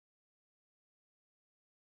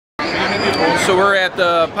So we're at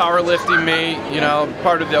the powerlifting meet. You know,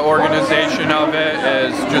 part of the organization of it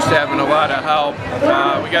is just having a lot of help.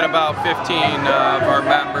 We got about 15 of our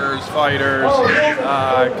members, fighters,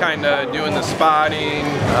 kind of doing the spotting,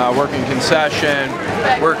 working concession,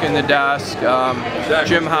 working the desk.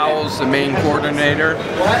 Jim Howell's the main coordinator,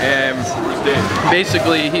 and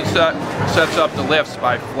basically he sets up the lifts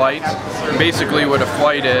by flights. And basically what a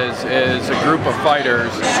flight is a group of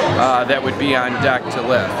fighters that would be on deck to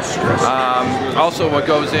lift. Also what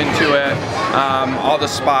goes into it, all the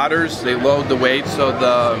spotters, they load the weight so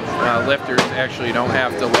the lifters actually don't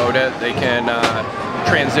have to load it. They can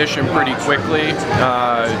transition pretty quickly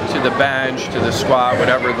to the bench, to the squat,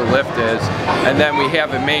 whatever the lift is. And then we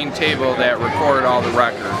have a main table that record all the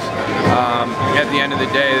records. At the end of the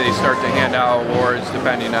day, they start to hand out awards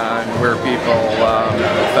depending on where people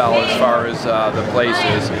fell as far as the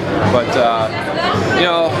places. But you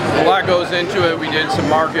know, a lot goes into it. We did some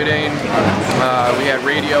marketing. We had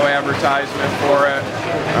radio advertisement for it.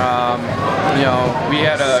 You know, we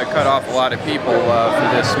had to cut off a lot of people for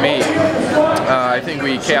this meet. I think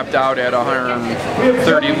we capped out at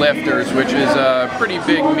 130 lifters, which is a pretty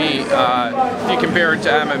big meet. If you compare it to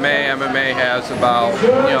MMA, MMA has about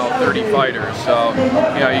 30 fighters. So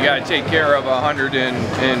you know, you got to take care of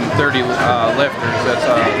 130 lifters.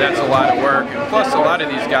 That's a lot of work. And plus, a lot of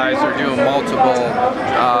these guys are doing multiple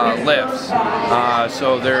lifts,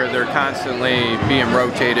 so they're constantly being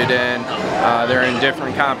rotated in. They're in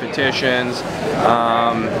different competitions,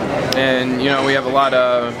 and you know, we have a lot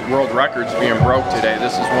of world records being broke today.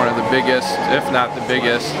 This is one of the biggest, if not the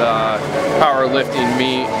biggest, powerlifting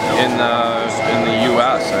meet in the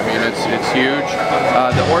U.S. I mean, it's huge.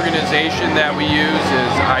 The organization that we use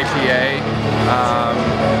is IPA.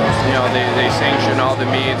 You know, they sanction all the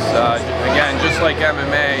meets. Again, just like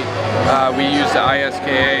MMA, we use the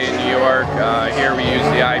ISKA in New York. Here we use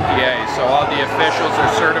the IPA. So all the officials are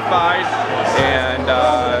certified, and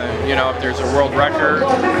you know, if there's a world record,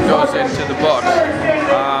 it goes into the books.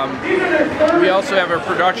 We also have a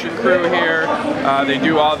production crew here. They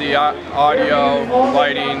do all the audio,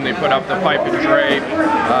 lighting, they put up the pipe and drape.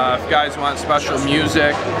 If guys want special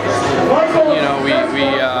music, you know, we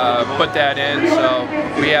put that in. So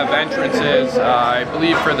we have entrances. I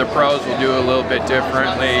believe for the pros we'll do a little bit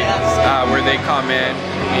differently, where they come in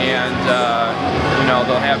and you know,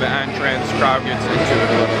 they'll have an entrance, crowd gets into it a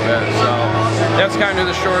little bit. So that's kind of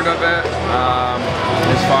the short of it,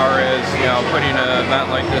 as far as, you know, putting an event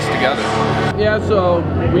like this together. Yeah, so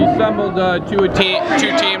we assembled two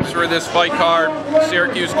teams for this fight card: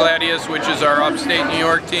 Syracuse Gladius, which is our upstate New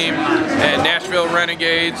York team, and Nashville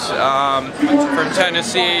Renegades from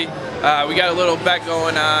Tennessee. We got a little bet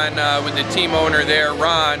going on with the team owner there,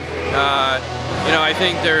 Ron. You know, I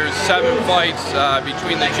think there's 7 fights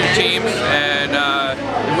between the two teams, and the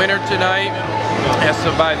winner tonight has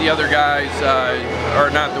to buy the other guys, or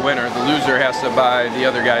not the winner, the loser has to buy the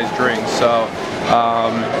other guy's drinks. So,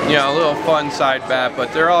 you know, a little fun side bet,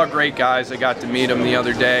 but they're all great guys. I got to meet them the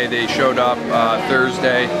other day. They showed up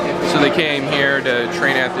Thursday, so they came here to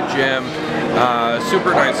train at the gym.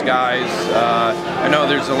 Super nice guys. I know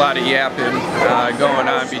there's a lot of yapping going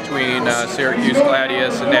on between Syracuse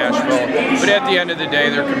Gladius and Nashville, but at the end of the day,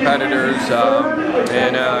 they're competitors,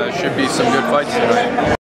 and should be some good fights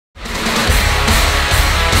tonight.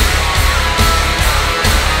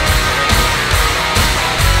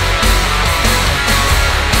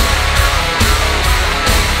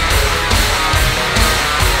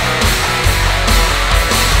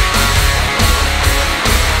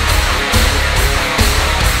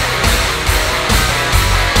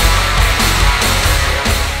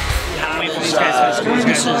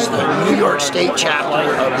 This is the New York State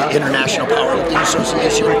chapter of the International Powerlifting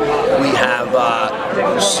Association. We have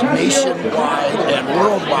nationwide and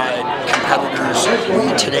worldwide competitors.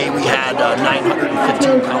 Today we had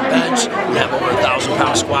 915-pound bench. We have over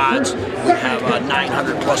 1,000-pound squats. We have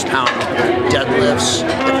 900-plus pound deadlifts.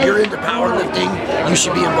 If you're into powerlifting, you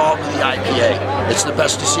should be involved with the IPA. It's the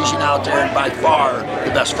best decision out there, and by far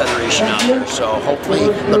the best federation out there. So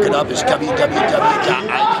hopefully look it up. It's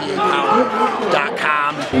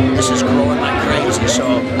www.ipapower.com. This is growing like crazy, so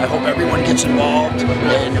I hope everyone gets involved,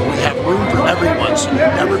 and we have room for everyone, so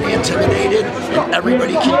never be intimidated, and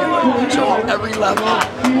everybody can do it. So every level,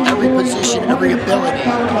 every position, every ability.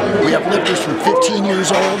 We have lifters from 15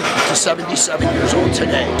 years old to 77 years old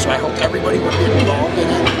today, so I hope everybody will be involved in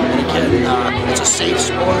it. And again, it's a safe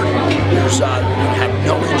sport. There's you have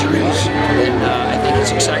no injuries, and I think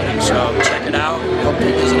it's exciting. So check it out. Hope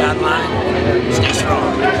you visit online. Stay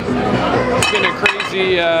strong. It's been a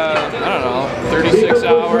crazy, I don't know, 36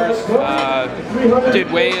 hours.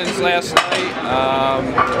 Did weigh-ins last night.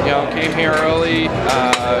 You know, came here early.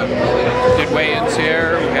 Did weigh-ins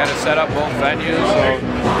here. We had to set up both venues. So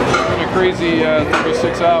it's been a crazy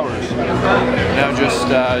 36 hours. Now just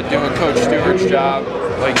doing Coach Stewart's job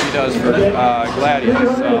like he does for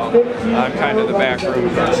Gladius. So I'm kind of the backroom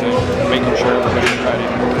person, making sure everybody's ready.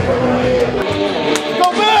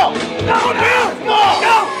 Go Bill! Go Bill! Go!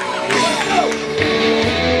 Go!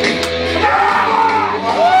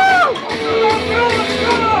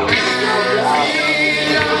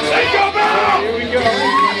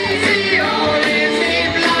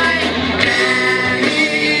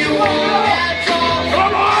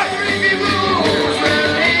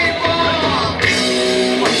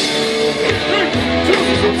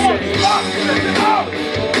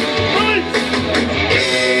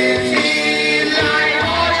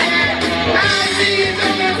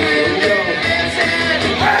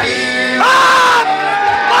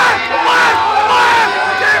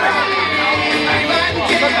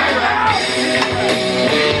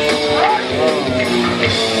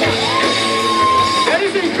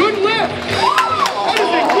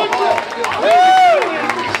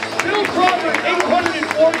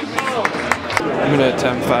 I'm gonna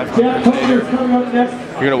attempt 500 later.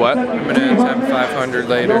 You're gonna what? I'm gonna attempt 500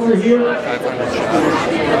 later. 500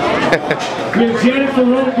 shots.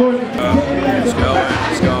 It's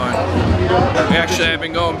going. Actually, I've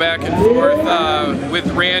been going back and forth with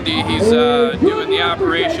Randy. He's doing the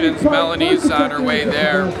operations. Melanie's on her way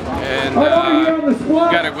there, and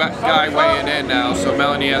got a guy weighing in now. So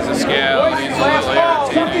Melanie has a scale. He's a little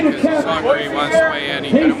irritated because he's hungry. He wants to weigh in.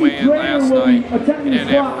 He couldn't weigh in last night. He didn't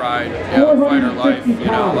have a ride. You know, fighter life. You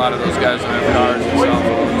know, a lot of those guys don't have cars and cell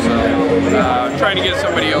phones. So trying to get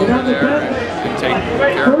somebody over there and take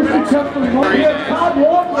care of it.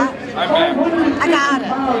 I'm back. I got it.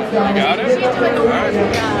 You got it? Alright.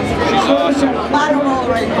 She's awesome. A lot of roll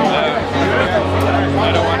right now.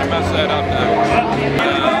 I don't want to mess that up now.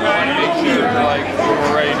 I want to make sure like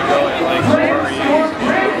we're ready to go at like 4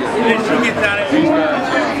 Did she get that?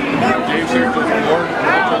 Dave's here till 4.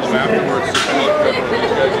 I told him afterwards, look,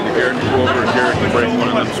 these guys in the garage, go over here and break one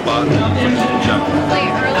of them spots and put some check.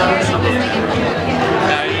 I just want to make sure they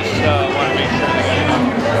get enough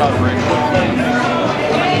coverage.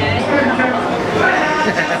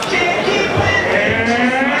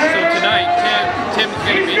 So tonight, Tim's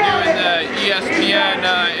going to be doing the ESPN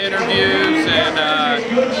interviews, and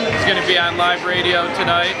he's going to be on live radio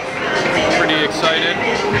tonight. Pretty excited,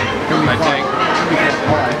 I think.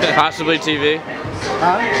 Possibly TV.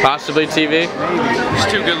 Possibly TV. He's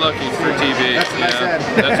too good looking for TV.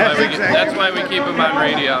 That's why we keep him on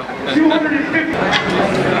radio.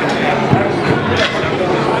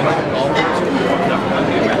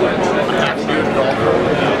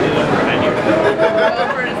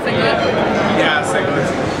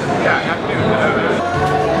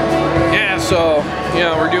 Yeah, so, you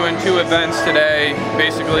know, we're doing 2 events today.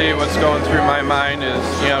 Basically, what's going through my mind is,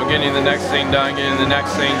 you know, getting the next thing done,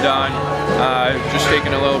 just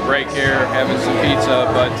taking a little break here, having some pizza,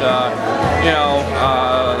 but, you know,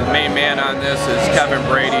 the main man on this is Kevin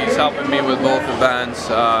Brady. He's helping me with both events.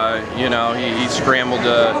 You know, he scrambled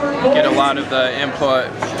to get a lot of the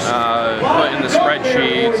input put in the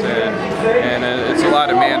spreadsheets, and it's a lot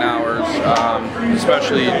of man hours,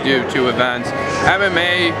 especially to do 2 events.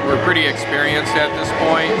 MMA, we're pretty experienced at this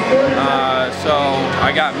point, so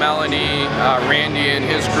I got Melanie, Randy and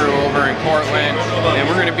his crew over in Portland, and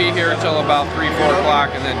we're going to be here until about 3-4 o'clock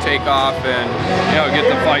and then take off and, you know, get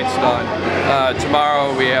the fights done.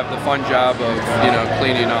 Tomorrow we have the fun job of, you know,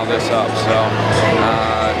 cleaning all this up, so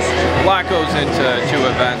a lot goes into 2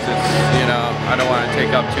 events. It's, you know, I don't want to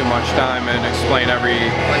take up too much time and explain every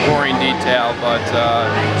boring detail, but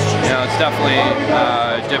you know, it's definitely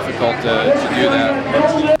difficult to do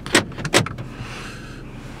that.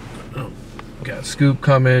 Got Scoop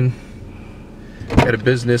coming. Got a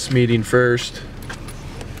business meeting first.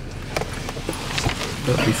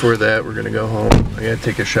 But before that, we're gonna go home. I gotta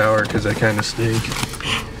take a shower because I kind of stink.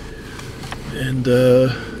 And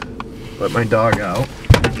let my dog out.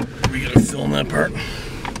 We gotta film that part.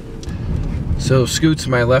 So Scoot's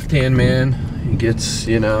my left-hand man. He gets,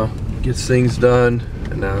 you know, gets things done.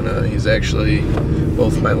 And now he's actually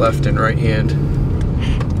both my left and right hand.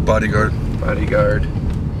 Bodyguard. Bodyguard.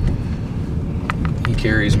 He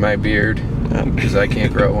carries my beard because I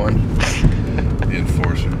can't grow one. The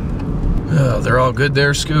enforcer. Oh, they're all good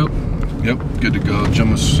there, Scoop? Yep, good to go.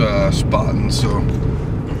 Jim was spotting, so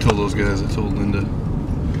I told those guys, I told Linda,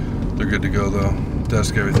 they're good to go though.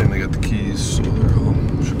 Desk, everything, they got the keys, so they're all,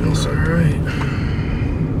 should be all set. Alright.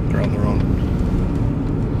 They're on their own.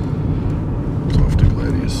 It's off to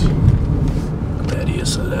Gladius.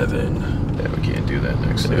 Gladius 11. Yeah, we can't do that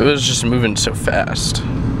next time. It was just moving so fast.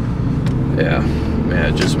 Yeah,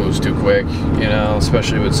 man, it just moves too quick, you know,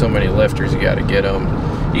 especially with so many lifters, you gotta get them.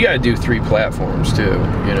 You gotta do 3 platforms too,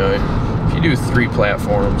 you know. If you do 3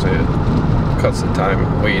 platforms, it cuts the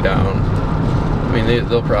time way down. I mean,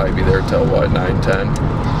 they'll probably be there till what, 9, 10? Yeah.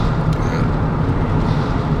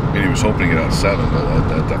 I mean, he was hoping to get out 7, but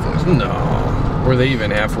that definitely. No. Were they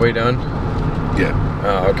even halfway done? Yeah.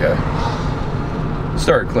 Oh, okay.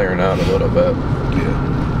 Started clearing out a little bit. Yeah.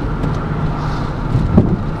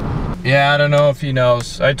 Yeah, I don't know if he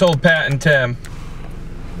knows. I told Pat and Tim.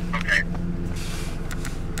 Okay.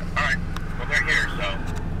 Alright. Well, they're here, so.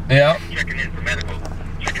 Yeah. Checking in for medical.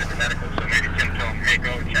 Checking in for medical, so maybe Tim told him, hey,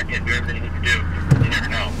 go and check in, do everything you need to do. You never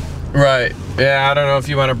know. Right. Yeah, I don't know if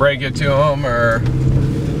you want to break it to him or.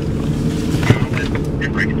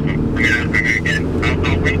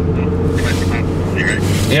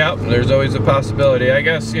 Yeah, there's always a possibility. I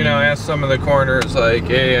guess, you know, ask some of the corners, like,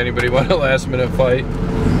 hey, anybody want a last minute fight?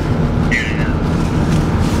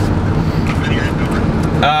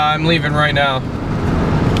 I'm leaving right now.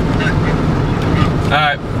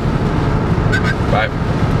 Alright. Bye.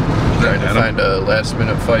 Trying to find a last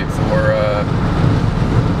minute fight for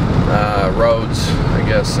Rhodes. I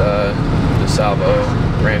guess DeSalvo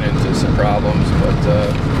ran into some problems, but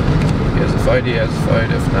he has a fight, he has a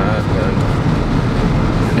fight. If not, then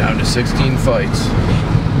down to 16 fights.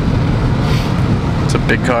 It's a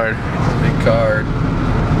big card. Big card.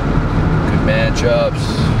 Good matchups.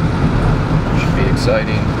 Should be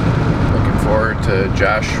exciting. Looking forward to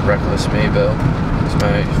Josh Reckless Mayville. He's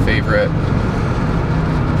my favorite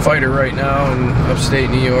fighter right now in upstate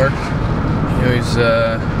New York. He always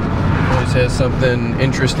has something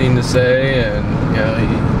interesting to say, and you know, he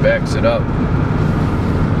backs it up.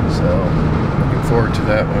 So looking forward to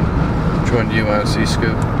that one. Which one do you want to see,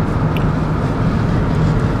 Scoop?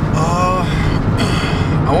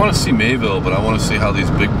 I want to see Mayville, but I want to see how these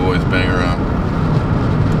big boys bang around.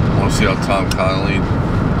 I want to see how Tom Connolly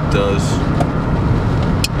does,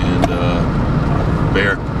 and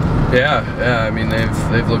Bear. Yeah, I mean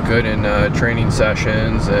they've looked good in training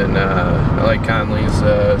sessions, and I like Conley's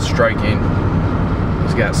striking.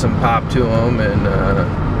 He's got some pop to him, and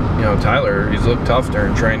you know, Tyler, he's looked tough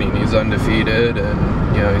during training. He's undefeated,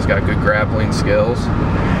 and you know, he's got good grappling skills.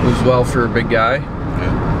 Moves well for a big guy.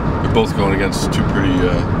 Yeah, they're both going against 2 pretty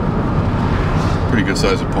good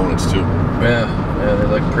sized opponents too. Yeah, they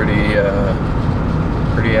look pretty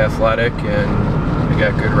athletic, and they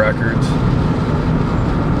got good records.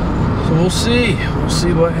 So we'll see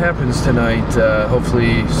what happens tonight.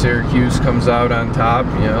 Hopefully Syracuse comes out on top.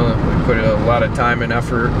 You know, we put a lot of time and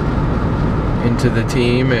effort into the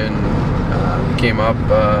team, and we came up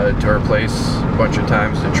to our place a bunch of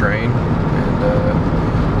times to train,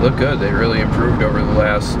 and look good. They really improved over the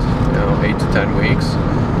last 8 to 10 weeks.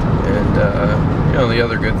 And you know, the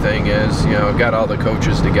other good thing is, you know, got all the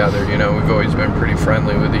coaches together. You know, we've always been pretty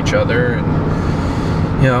friendly with each other, and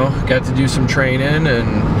you know, got to do some training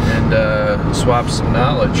and swap some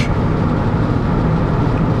knowledge.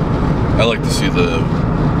 I like to see the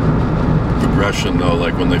progression though,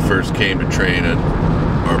 like when they first came to train at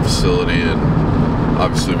our facility, and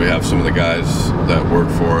obviously we have some of the guys that work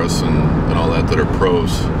for us and all that are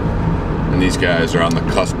pros, and these guys are on the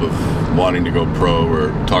cusp of wanting to go pro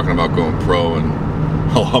or talking about going pro, and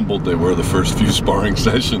how humbled they were the first few sparring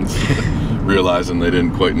sessions, realizing they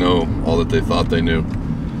didn't quite know all that they thought they knew.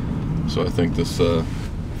 So I think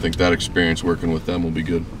that experience working with them will be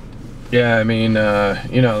good. Yeah, I mean,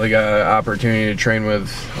 you know, they got an opportunity to train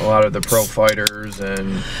with a lot of the pro fighters, and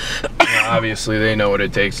you know, obviously they know what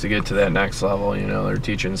it takes to get to that next level. You know, they're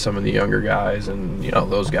teaching some of the younger guys, and you know,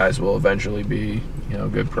 those guys will eventually be, you know,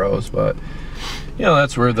 good pros. But you know,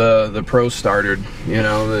 that's where the pros started. You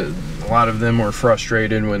know, a lot of them were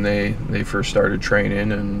frustrated when they first started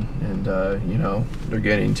training, and you know, they're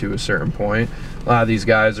getting to a certain point. A lot of these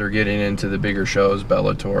guys are getting into the bigger shows,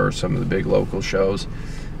 Bellator, some of the big local shows,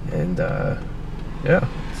 and yeah,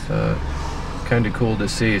 it's kind of cool to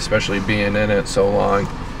see, especially being in it so long.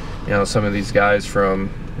 You know, some of these guys from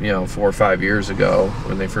 4 or 5 years ago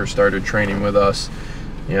when they first started training with us,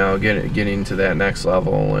 you know, getting to that next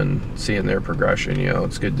level and seeing their progression. You know,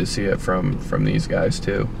 it's good to see it from these guys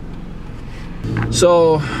too.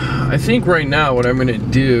 So I think right now what I'm gonna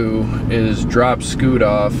do is drop Scoot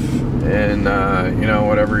off and you know,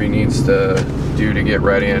 whatever he needs to do to get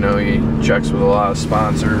ready. I know he checks with a lot of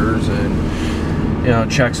sponsors and, you know,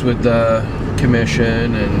 checks with the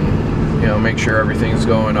commission and, you know, make sure everything's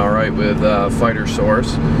going all right with Fighter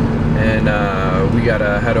Source. And we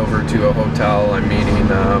gotta head over to a hotel. I'm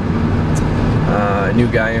meeting a new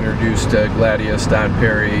guy introduced to Gladius, Don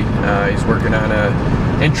Perry. He's working on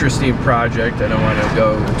a interesting project. I don't want to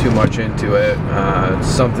go too much into it. It's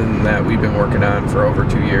something that we've been working on for over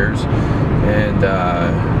 2 years, and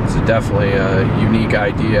it's definitely a unique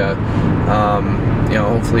idea. You know,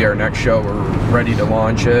 hopefully our next show we're ready to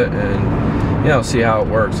launch it and, you know, see how it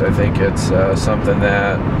works. I think it's something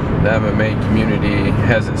that the MMA community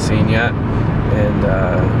hasn't seen yet,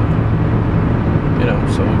 and you know,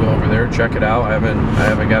 so we'll go over there, check it out. I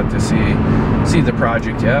haven't got to see the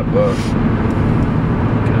project yet, but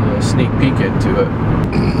get a little sneak peek into it.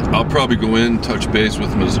 I'll probably go in, touch base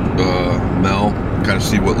with Mel, kind of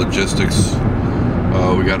see what logistics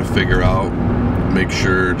we got to figure out. Make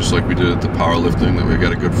sure, just like we did at the powerlifting, that we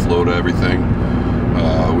got a good flow to everything.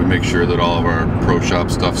 We make sure that all of our pro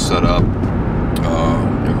shop stuff's set up,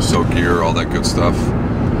 you know, soak gear, all that good stuff.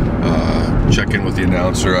 Check in with the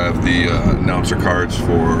announcer. I have the announcer cards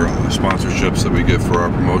for sponsorships that we get for our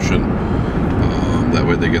promotion. That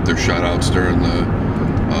way they get their shout outs during the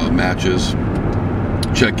matches.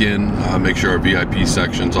 Check in, make sure our VIP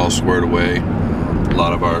section's all squared away. A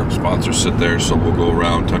lot of our sponsors sit there, so we'll go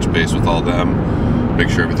around, touch base with all them, make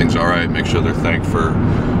sure everything's all right, make sure they're thanked for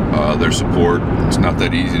their support. It's not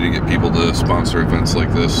that easy to get people to sponsor events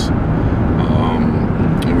like this.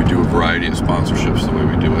 And we do a variety of sponsorships the way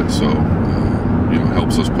we do it, so you know,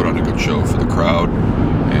 helps us put on a good show for the crowd,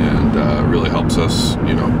 and really helps us,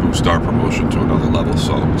 you know, boost our promotion to another level.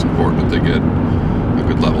 So it's important that they get a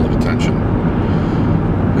good level of attention.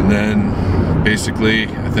 And then basically,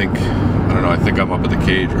 I think I'm up at the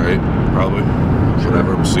cage, right? Probably.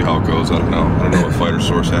 Whatever. We'll see how it goes. I don't know what Fighter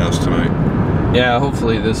Source has tonight. Yeah,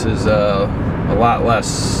 hopefully this is a lot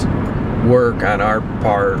less work on our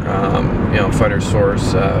part. You know, Fighter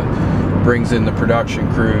Source brings in the production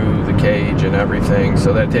crew, the cage, and everything,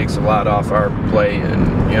 so that takes a lot off our plate,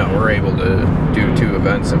 and, you know, we're able to do 2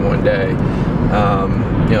 events in one day.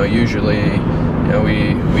 You know, usually, you know,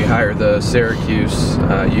 we hire the Syracuse,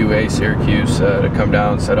 UA Syracuse, to come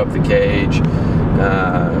down, set up the cage.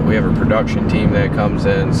 We have a production team that comes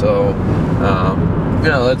in, so you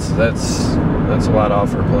know, that's a lot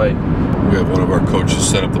off our plate. We have one of our coaches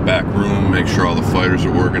set up the back room, make sure all the fighters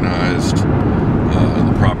are organized, in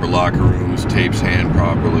the proper locker rooms, tapes hand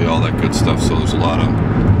properly, all that good stuff. So there's a lot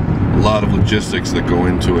of logistics that go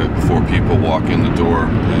into it before people walk in the door,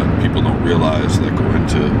 and people don't realize that go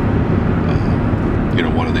into you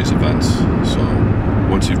know, one of these events. So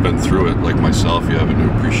once you've been through it, like myself, you have a new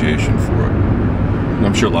appreciation for it. And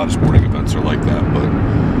I'm sure a lot of sporting events are like that, but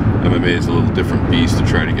MMA is a little different beast to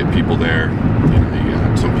try to get people there. You know, you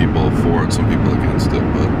got some people for it, some people against it,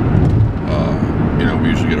 but you know, we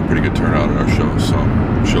usually get a pretty good turnout at our shows, so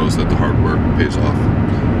it shows that the hard work pays off.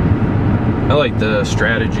 I like the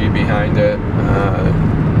strategy behind it.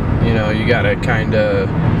 You know, you gotta kind of,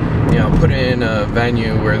 you know, put it in a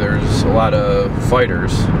venue where there's a lot of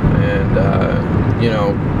fighters, and you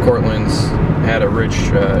know, Cortland's had a rich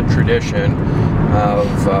tradition of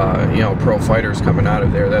you know, pro fighters coming out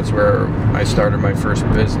of there. That's where I started my first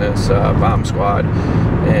business, Bomb Squad,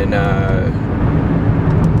 and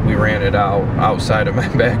we ran it outside of my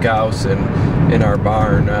back house and in our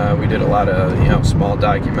barn. We did a lot of, you know, small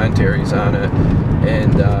documentaries on it,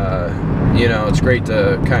 and you know, it's great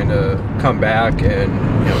to kind of come back and,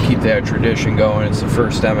 you know, keep that tradition going. It's the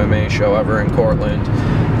first MMA show ever in Cortland,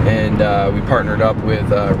 and we partnered up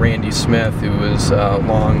with Randy Smith, who was a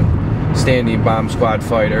long-standing Bomb Squad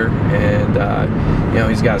fighter, and you know,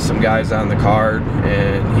 he's got some guys on the card,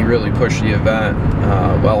 and he really pushed the event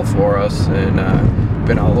well for us, and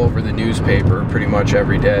been all over the newspaper pretty much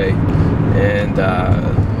every day, and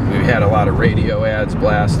we had a lot of radio ads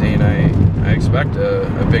blasting. I expect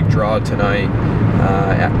a big draw tonight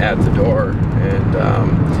at the door,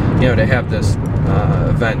 and you know, to have this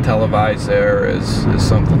event televised there is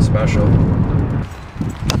something special.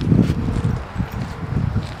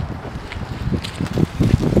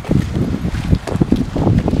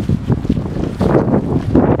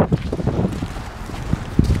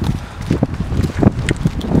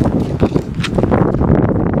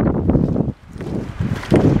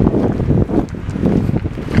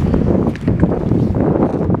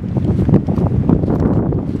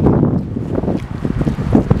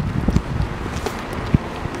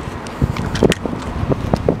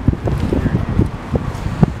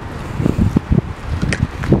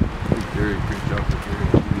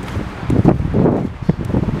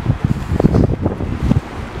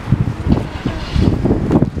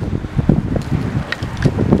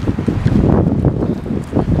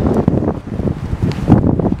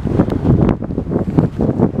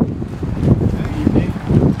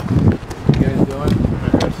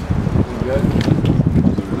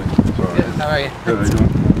 are you? Good, how you doing?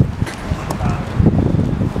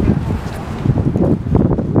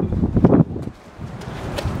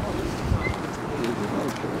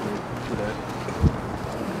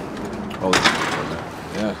 Oh,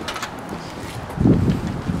 yeah.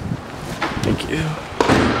 Thank you.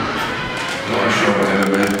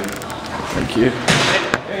 Thank you.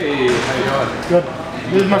 Hey, how you doing? Good.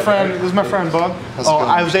 This is my friend Bug.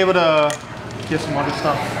 I was able to get some other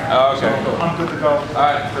stuff. Oh, okay. So I'm good to go. All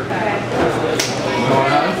right, perfect.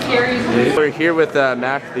 We're here with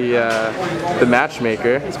Mac, the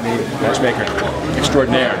matchmaker. It's me, matchmaker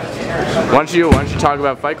extraordinaire. Why don't you talk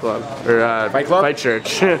about Fight Club or Fight Club? Fight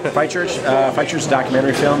Church? Fight Church is a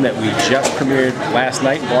documentary film that we just premiered last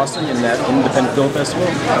night in Boston in that Independent Film Festival,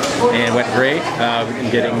 and it went great. We've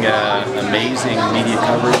been getting amazing media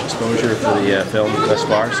coverage, exposure for the film thus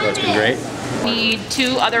far, so it's been great. Need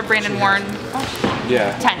 2 other Brandon Warren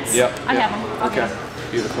tents. Yep. I have them. Okay.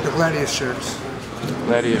 Beautiful. The Gladius shirts.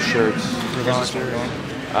 Gladius shirts.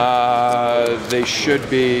 They should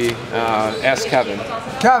be. Ask Kevin.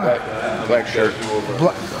 Kevin. Black shirt.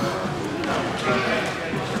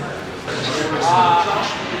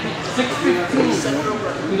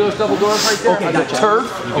 See those double doors right there? Okay, gotcha.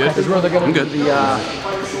 Turf. You good? Is where they're going to I'm good. do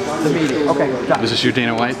the meeting. Okay, got it. Is this your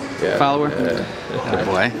Dana White follower? Good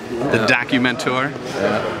boy. The documentor.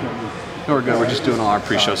 No, we're good. We're just doing all our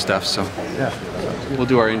pre-show stuff, so we'll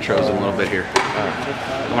do our intros in a little bit here.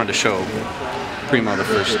 I wanted to show Primo the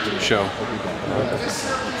first show.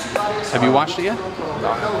 Have you watched it yet? No,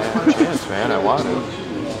 I haven't had a chance, man. I want to.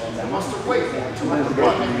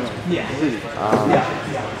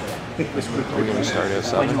 We're going to start at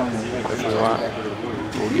 7 if we want.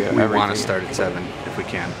 We'll get We want to start at 7 if we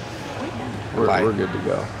can. We're good to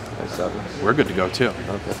go at 7. We're good to go too.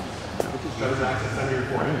 Okay. I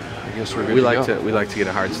guess we're good We to like go. to get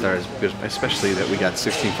a hard start, especially that we got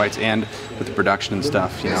 16 fights, and with the production and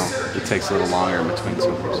stuff, you know, it takes a little longer in between.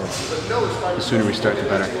 So the sooner we start, the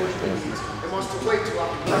better.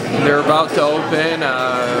 They're about to open.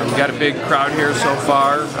 We've got a big crowd here so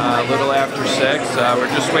far, a little after 6. We're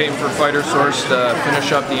just waiting for Fighter Source to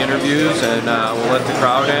finish up the interviews, and we'll let the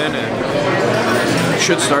crowd in, and we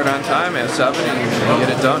should start on time at 7 and get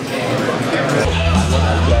it done.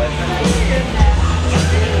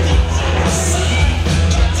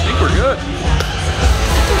 I think we're good.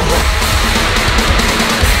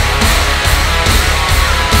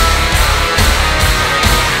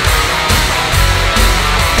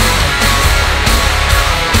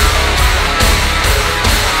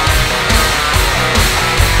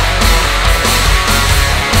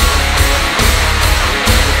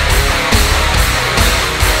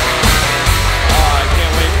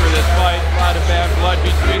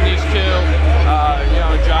 Between these two, you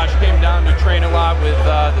know, Josh came down to train a lot with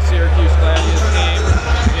the Syracuse Gladius team.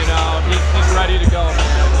 You know, he's ready to go, man.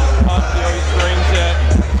 He's pumped, he always brings it.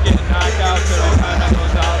 He's getting knockouts every time he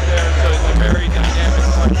goes out there, so it's a very dynamic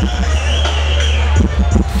fight.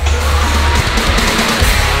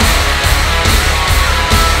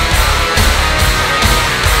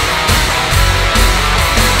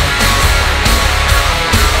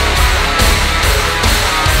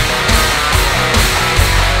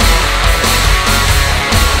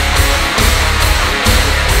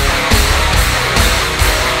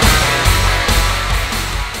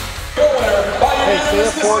 They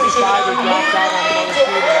have 45 who dropped out on another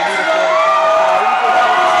team, and they need a 45.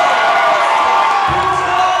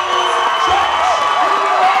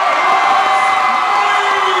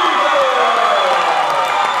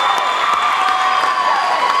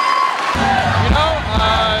 You know,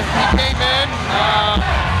 he came in,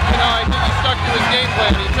 you know, I think he stuck to his game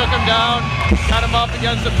plan. He took him down, got him up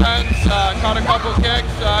against the fence, caught a couple kicks.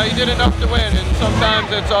 He did enough to win, and sometimes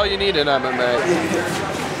that's all you need in MMA.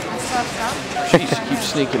 Jeez, keep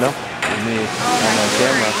sneaking up on me on my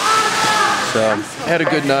camera. So, had a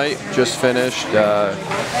good night, just finished.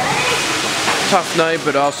 Tough night,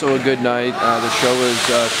 but also a good night. The show was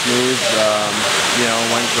smooth, you know,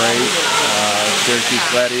 went great. Syracuse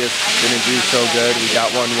Gladius didn't do so good. We got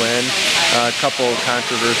one win, a couple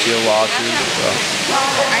controversial losses, so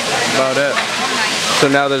that's about it. So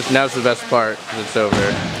now's the best part. It's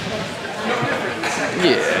over.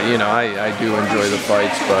 Yeah, you know, I do enjoy the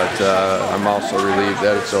fights, but I'm also relieved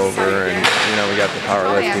that it's over, and you know, we got the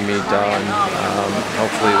powerlifting meet done.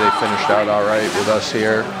 Hopefully they finished out all right with us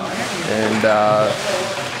here, and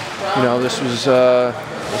you know, this was a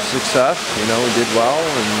success. You know, we did well,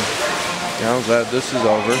 and you know, I'm glad this is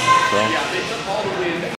over. So.